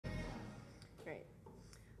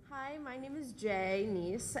Hi, my name is Jay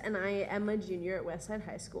Neese, and I am a junior at Westside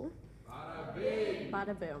High School. Bada bing!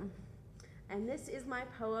 Bada boom. And this is my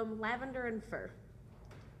poem, Lavender and Fir.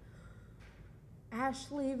 Ash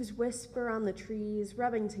leaves whisper on the trees,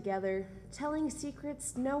 rubbing together, telling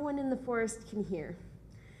secrets no one in the forest can hear.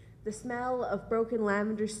 The smell of broken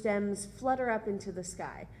lavender stems flutter up into the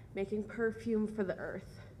sky, making perfume for the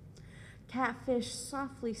earth. Catfish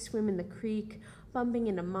softly swim in the creek, bumping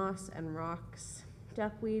into moss and rocks,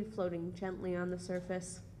 duckweed floating gently on the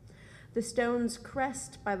surface. The stones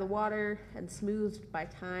crest by the water and smoothed by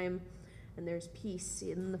time, and there's peace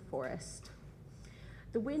in the forest.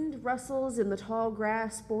 The wind rustles in the tall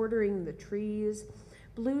grass bordering the trees,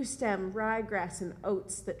 blue stem ryegrass and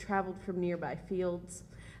oats that traveled from nearby fields.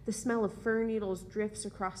 The smell of fir needles drifts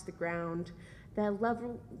across the ground,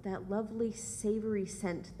 that lovely savory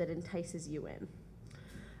scent that entices you in.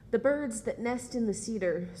 The birds that nest in the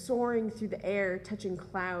cedar, soaring through the air, touching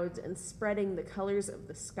clouds and spreading the colors of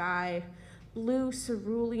the sky, blue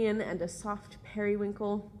cerulean and a soft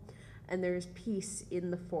periwinkle, and there is peace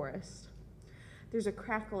in the forest. There's a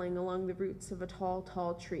crackling along the roots of a tall,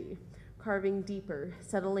 tall tree, carving deeper,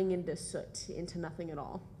 settling into soot, into nothing at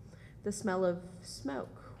all. The smell of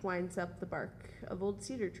smoke winds up the bark of old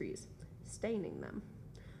cedar trees, staining them.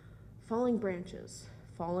 Falling branches,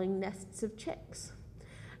 falling nests of chicks,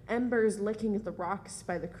 embers licking at the rocks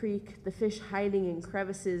by the creek, the fish hiding in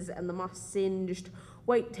crevices, and the moss-singed,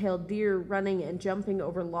 white-tailed deer running and jumping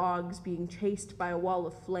over logs, being chased by a wall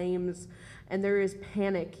of flames, and there is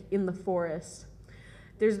panic in the forest.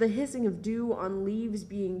 There's the hissing of dew on leaves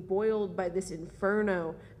being boiled by this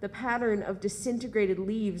inferno, the pattern of disintegrated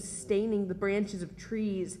leaves staining the branches of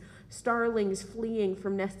trees, starlings fleeing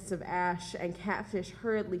from nests of ash, and catfish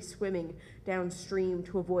hurriedly swimming downstream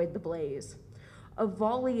to avoid the blaze. A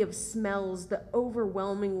volley of smells that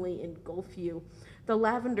overwhelmingly engulf you. The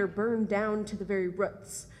lavender burned down to the very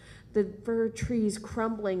roots, the fir trees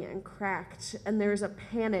crumbling and cracked, and there is a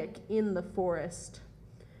panic in the forest.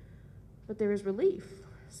 But there is relief.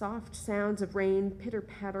 Soft sounds of rain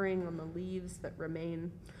pitter-pattering on the leaves that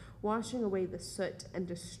remain, washing away the soot and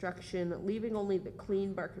destruction, leaving only the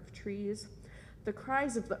clean bark of trees. The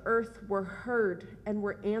cries of the earth were heard and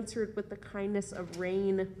were answered with the kindness of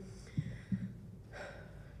rain.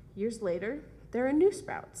 Years later, there are new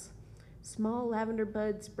sprouts, small lavender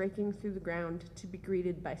buds breaking through the ground to be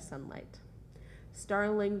greeted by sunlight.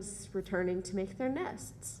 Starlings returning to make their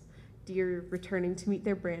nests, deer returning to meet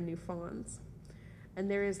their brand new fawns.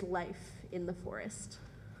 And there is life in the forest.